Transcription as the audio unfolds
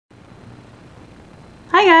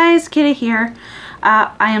Hi guys, Kitty here.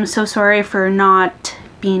 I am so sorry for not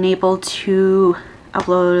being able to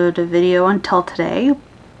upload a video until today,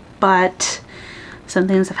 but some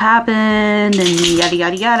things have happened and yada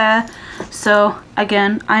yada yada. So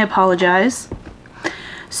again, I apologize.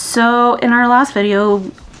 So in our last video,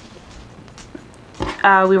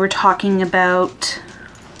 we were talking about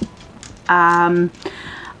a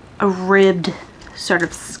ribbed sort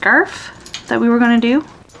of scarf that we were going to do.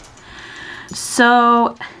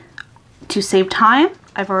 So to save time,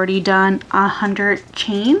 I've already done 100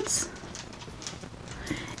 chains.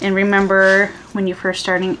 And remember, when you're first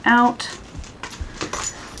starting out,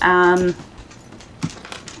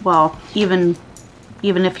 well, even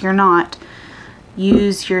if you're not,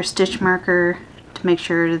 use your stitch marker to make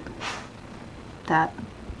sure that,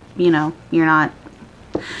 you know, you're not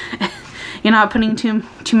putting too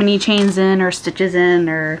many chains in or stitches in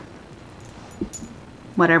or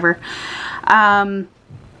whatever.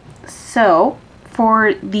 So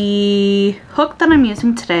for the hook that I'm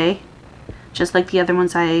using today, just like the other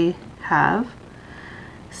ones I have,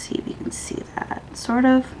 see if you can see that, sort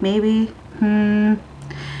of, maybe.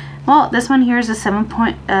 Well, this one here is a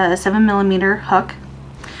 7mm hook.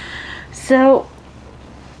 So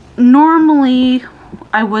normally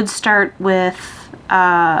I would start with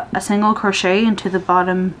a single crochet into the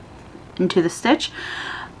bottom, into the stitch,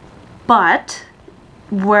 but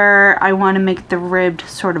where I want to make the ribbed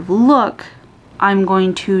sort of look, I'm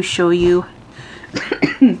going to show you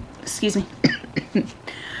excuse me.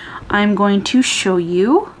 I'm going to show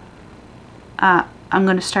you, I'm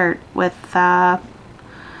going to start with a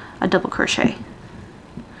double crochet.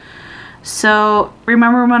 So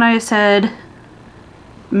remember when I said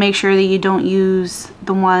make sure that you don't use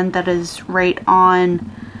the one that is right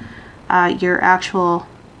on your actual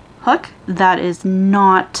hook? That is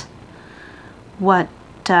not what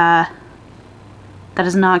that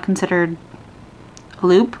is not considered a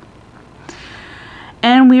loop.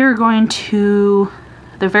 And we are going to,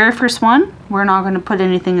 the very first one, we're not going to put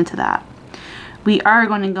anything into that. We are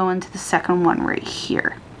going to go into the second one right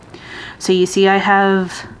here. So you see I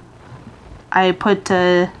put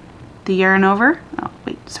the yarn over. Oh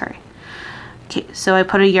wait, sorry. Okay, so I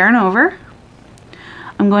put a yarn over.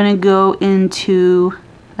 I'm going to go into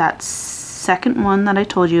that second one that I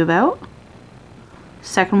told you about.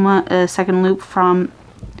 Second one, second loop from,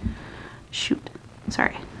 shoot,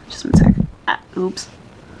 sorry, just one sec. Oops.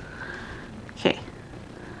 Okay,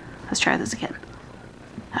 let's try this again.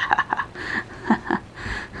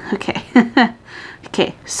 Okay.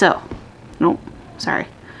 Okay, so, nope, sorry.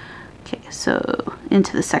 Okay, so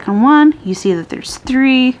into the second one, you see that there's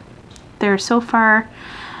 3 there so far.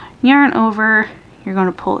 Yarn over, you're going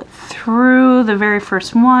to pull it through the very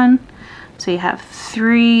first one. So you have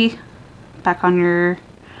 3, back on your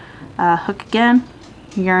hook again,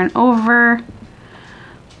 yarn over,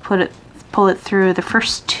 pull it through the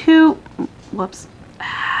first 2. Whoops.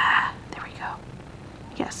 There we go.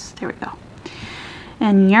 Yes, there we go.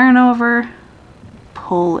 And yarn over,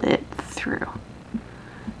 pull it through.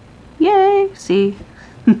 Yay! See?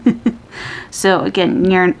 So again,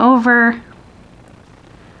 yarn over,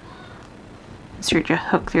 insert your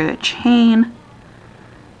hook through the chain,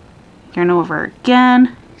 yarn over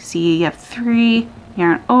again. See, you have 3,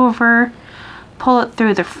 yarn over, pull it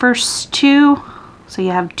through the first 2, so you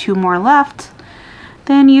have 2 more left.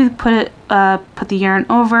 Then you put the yarn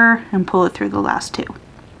over and pull it through the last 2.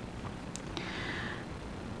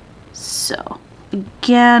 So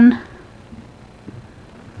again,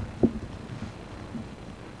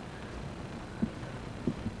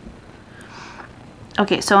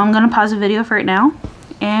 okay, so I'm going to pause the video for right now,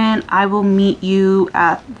 and I will meet you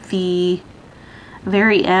at the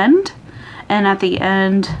very end. And at the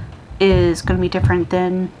end is going to be different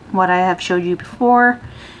than what I have showed you before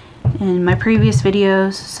in my previous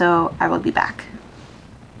videos, so I will be back.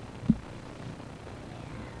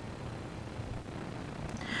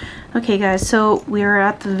 Okay guys, so we're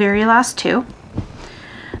at the very last 2.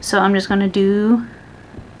 So I'm just going to do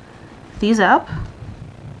these up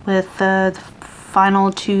with the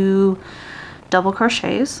final 2 double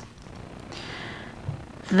crochets.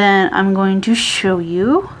 Then I'm going to show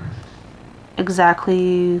you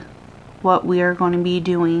exactly what we are going to be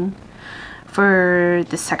doing for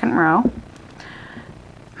the second row.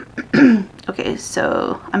 Okay,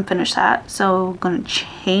 so I'm finished that. So I'm going to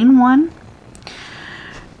chain 1,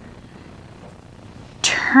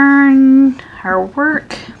 turn our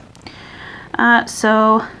work.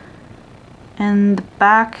 So in the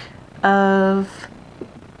back of,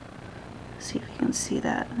 see if you can see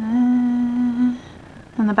that,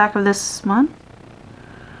 in the back of this one,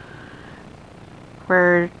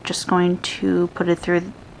 we're just going to put it through,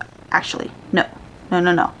 actually, no, we're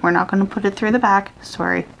not going to put it through the back,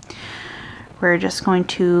 sorry. We're just going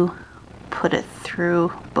to put it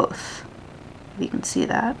through both. If you can see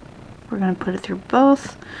that. We're going to put it through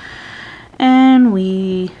both, and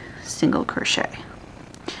we single crochet.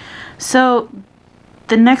 So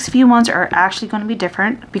the next few ones are actually going to be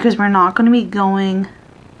different because we're not going to be going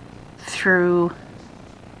through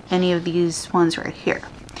any of these ones right here.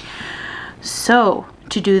 So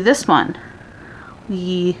to do this one,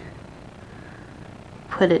 we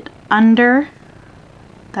put it under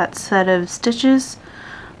that set of stitches,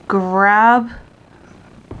 grab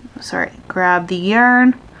the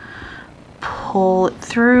yarn, pull it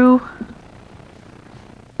through,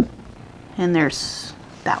 and there's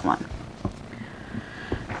that one.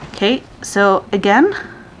 Okay, so again,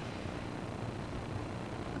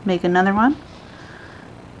 make another one,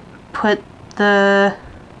 put the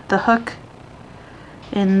hook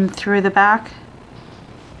in through the back,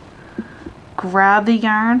 grab the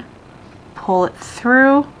yarn, pull it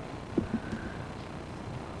through,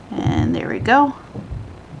 and there we go.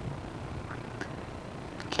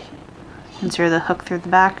 Okay. Insert the hook through the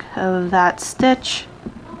back of that stitch,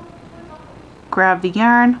 grab the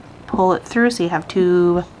yarn, pull it through so you have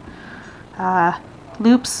two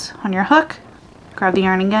loops on your hook, grab the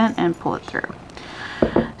yarn again and pull it through.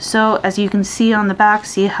 So as you can see on the back,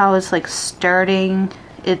 see how it's like starting,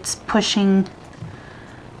 it's pushing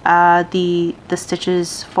the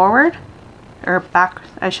stitches forward, or back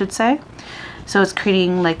I should say, so it's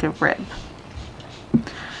creating like a rib.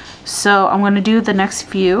 So I'm going to do the next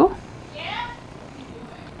few.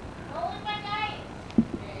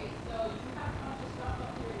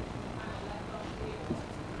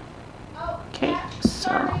 Okay,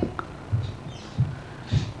 so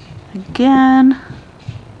again,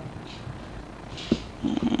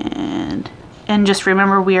 and just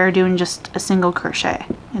remember we are doing just a single crochet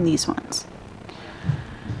in these ones.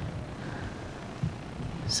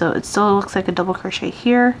 So it still looks like a double crochet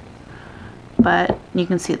here, but you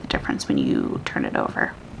can see the difference when you turn it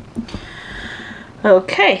over.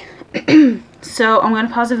 Okay, so I'm going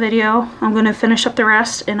to pause the video, I'm going to finish up the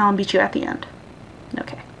rest, and I'll meet you at the end.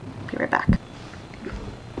 Okay, be right back.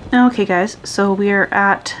 Okay guys, so we are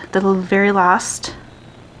at the very last,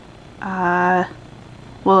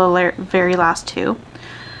 very last two.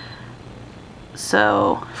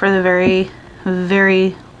 So for the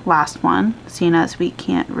very last one, seeing as we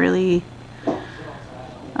can't really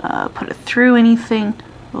put it through anything.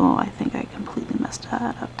 Oh, I think I completely messed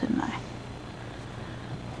that up, didn't I?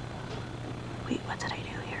 Wait, what did I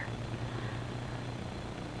do here?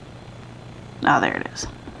 Oh, there it is.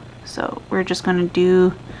 So we're just going to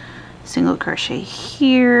do single crochet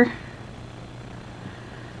here,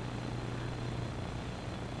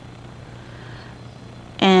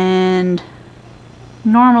 and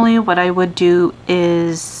normally what I would do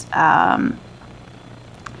is I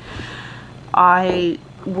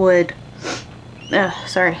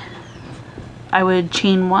would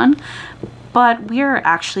chain one, but we are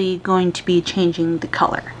actually going to be changing the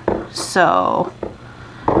color, so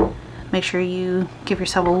make sure you give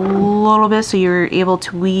yourself a little bit so you're able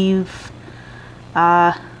to weave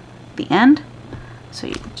the end. So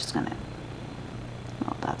you're just gonna,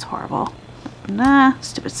 oh, that's horrible. Nah,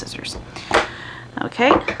 stupid scissors.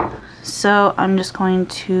 Okay, so I'm just going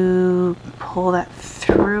to pull that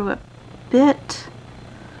through a bit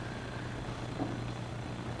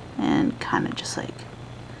and kind of just like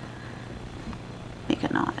make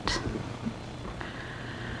a knot.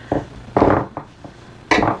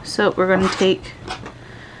 So we're going to take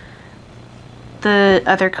the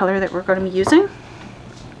other color that we're going to be using,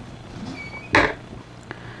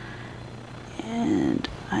 and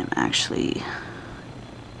I'm actually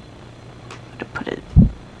going to put it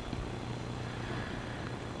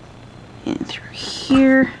in through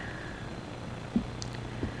here.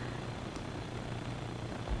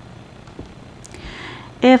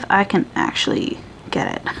 If I can actually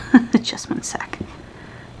get it. Just one sec.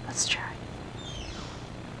 Let's try.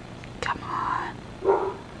 Come on.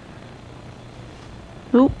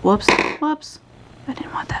 Oh, whoops, whoops. I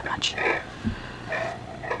didn't want that much.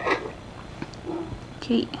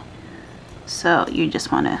 Okay. So you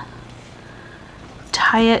just want to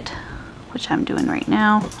tie it, which I'm doing right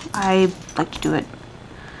now. I like to do it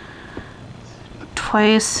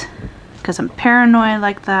twice because I'm paranoid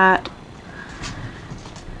like that.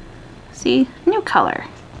 See, new color.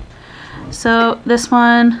 So this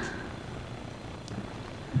one,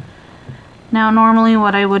 now normally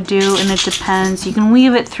what I would do, and it depends, you can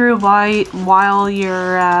weave it through while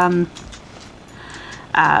you're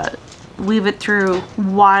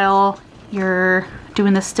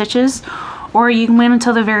doing the stitches, or you can wait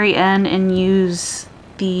until the very end and use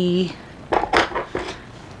the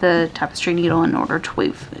tapestry needle in order to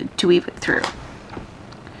weave it through.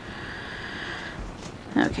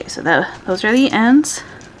 Okay, so those are the ends,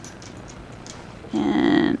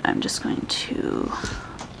 and I'm just going to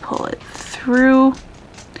pull it through,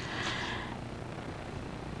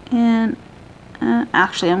 and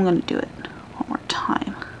actually I'm going to do it one more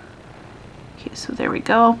time. Okay, so there we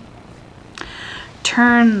go.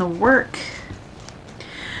 Turn the work.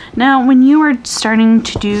 Now when you are starting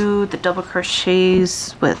to do the double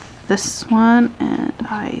crochets with this one, and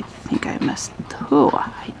I think I messed, oh,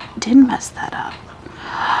 I did mess that up.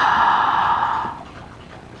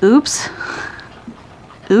 Oops.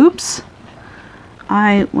 Oops.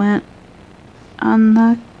 I went on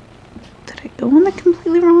the, did I go on the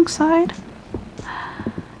completely wrong side?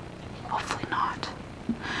 Hopefully not.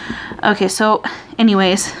 Okay, so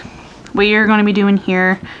anyways, what you're going to be doing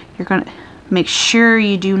here, you're going to make sure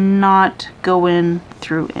you do not go in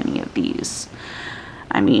through any of these.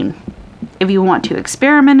 I mean, if you want to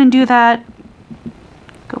experiment and do that,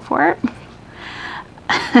 go for it.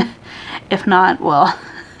 If not, well,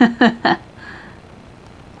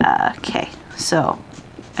 okay, so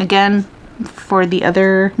again, for the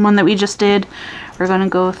other one that we just did, we're going to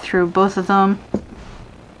go through both of them.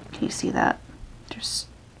 Can you see that? There's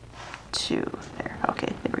two there.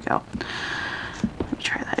 Okay, there we go. Let me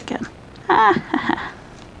try that again.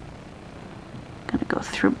 Gonna go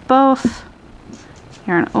through both,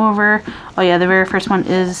 yarn over. Oh yeah, the very first one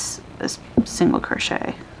is a single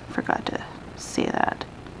crochet. Forgot to say that.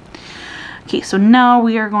 Okay, so now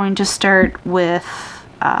we are going to start with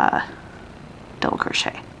double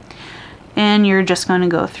crochet, and you're just going to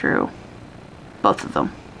go through both of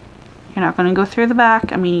them. You're not going to go through the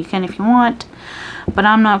back. I mean, you can if you want, but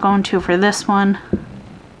I'm not going to for this one.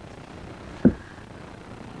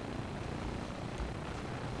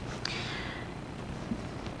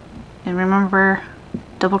 And remember,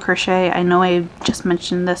 double crochet, I know I just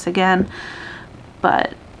mentioned this again,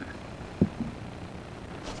 but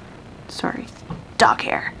sorry, dog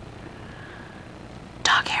hair.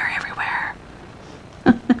 Dog hair everywhere.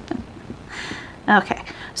 Okay,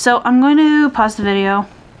 so I'm going to pause the video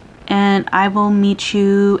and I will meet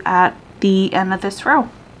you at the end of this row.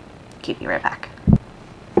 Keep you right back.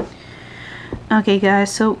 Okay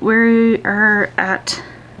guys, so we are at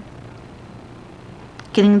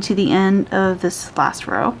getting to the end of this last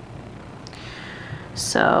row.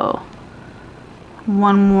 So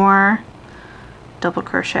one more double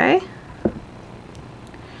crochet,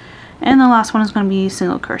 and the last one is going to be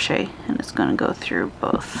single crochet, and it's going to go through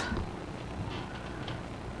both.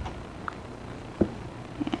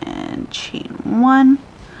 And chain one,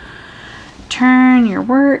 turn your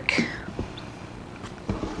work,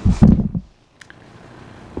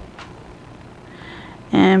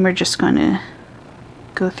 and we're just going to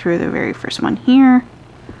go through the very first one here,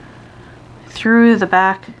 through the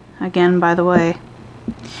back again, by the way.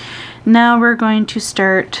 Now we're going to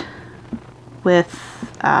start with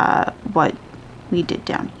what we did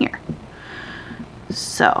down here.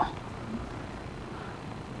 So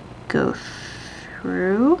go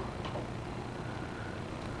through,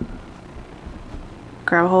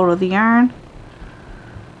 grab a hold of the yarn.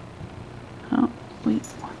 Oh wait,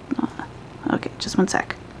 not. Okay, just one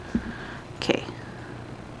sec. Okay,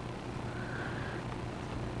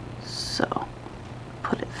 so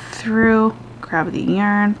put it through, grab the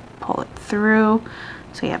yarn, pull it through,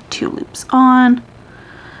 so you have two loops on.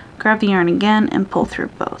 Grab the yarn again and pull through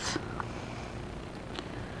both.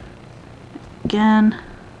 Again.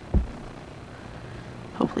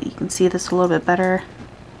 Hopefully you can see this a little bit better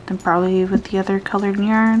than probably with the other colored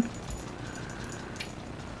yarn.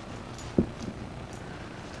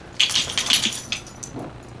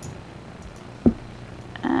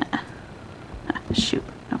 Shoot.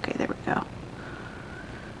 Okay, there we go.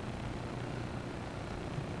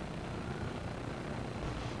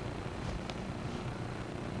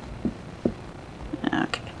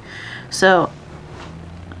 Okay, so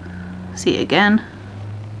see again,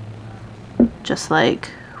 just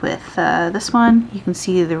like with this one, you can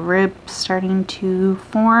see the rib starting to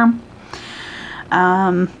form.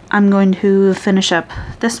 I'm going to finish up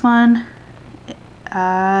this one.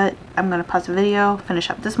 I'm going to pause the video, finish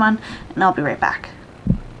up this one, and I'll be right back.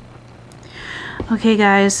 Okay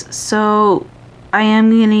guys, so I am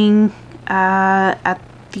getting at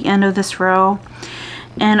the end of this row,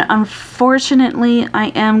 and unfortunately I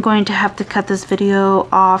am going to have to cut this video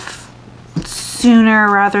off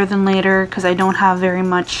sooner rather than later because I don't have very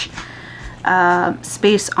much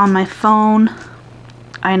space on my phone.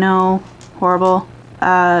 I know, horrible.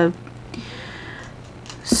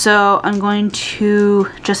 So I'm going to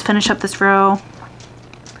just finish up this row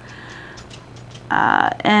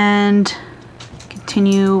and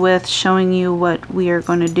continue with showing you what we are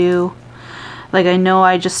going to do. Like, I know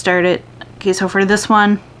I just started. Okay, so for this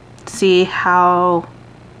one, see how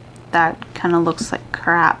that kind of looks like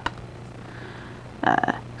crap.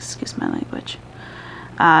 Excuse my language.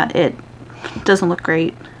 It doesn't look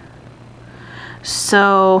great.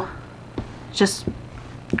 So just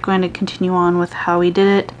going to continue on with how we did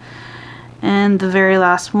it. And the very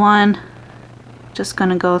last one, just going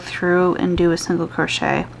to go through and do a single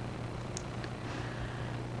crochet.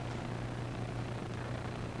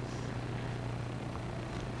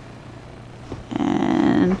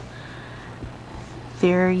 And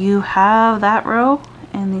there you have that row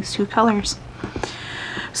and these two colors.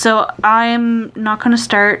 So I'm not going to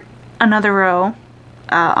start another row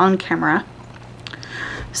on camera.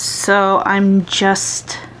 So I'm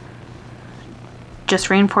just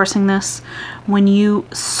reinforcing this. When you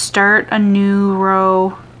start a new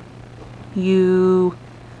row, you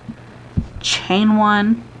chain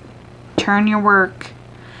one, turn your work,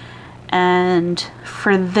 and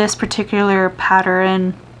for this particular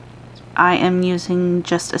pattern I am using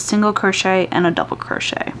just a single crochet and a double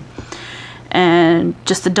crochet. And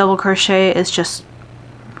just the double crochet is just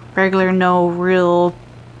regular, no real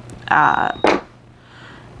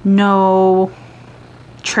no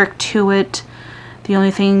trick to it. The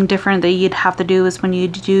only thing different that you'd have to do is when you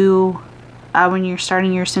do when you're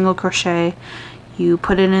starting your single crochet, you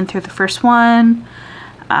put it in through the first one,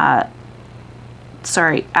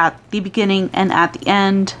 sorry, at the beginning and at the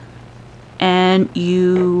end, and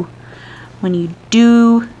when you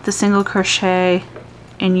do the single crochet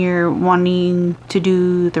and you're wanting to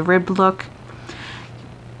do the rib look,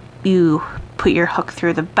 you put your hook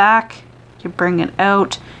through the back, you bring it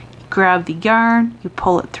out, you grab the yarn, you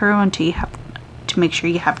pull it through until you have to make sure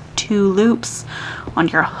you have 2 loops on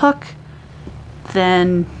your hook,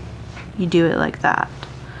 then you do it like that.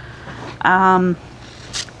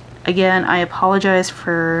 Again, I apologize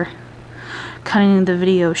for cutting the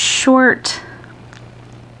video short.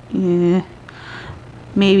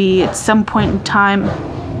 Maybe at some point in time.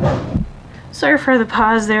 Sorry for the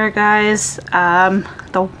pause there, guys.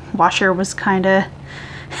 The washer was kind of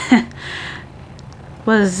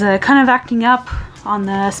acting up on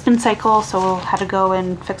the spin cycle, so I had to go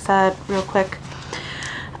and fix that real quick.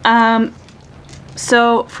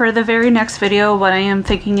 So for the very next video, what I am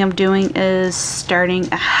thinking of doing is starting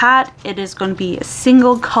a hat. It is going to be a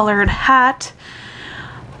single colored hat.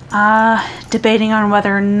 Debating on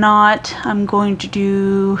whether or not I'm going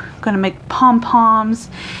to make pom-poms.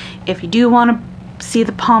 If you do want to see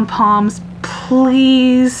the pom-poms,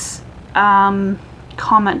 please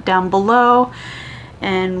comment down below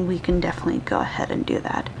and we can definitely go ahead and do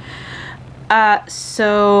that.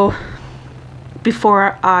 So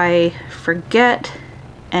before I forget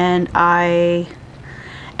and I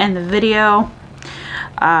end the video,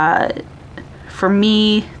 for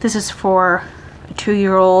me, this is for a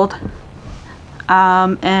 2-year-old,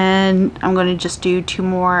 and I'm going to just do 2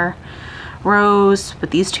 more rows with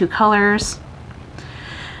these 2 colors,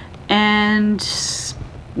 and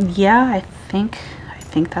yeah, I think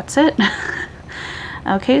that's it.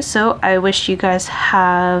 Okay, so I wish you guys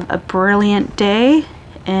have a brilliant day,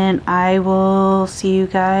 and I will see you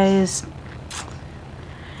guys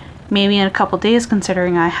maybe in a couple days,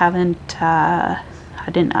 considering I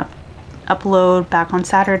didn't upload back on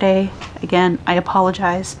Saturday. Again, I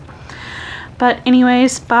apologize. But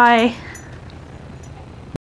anyways, bye.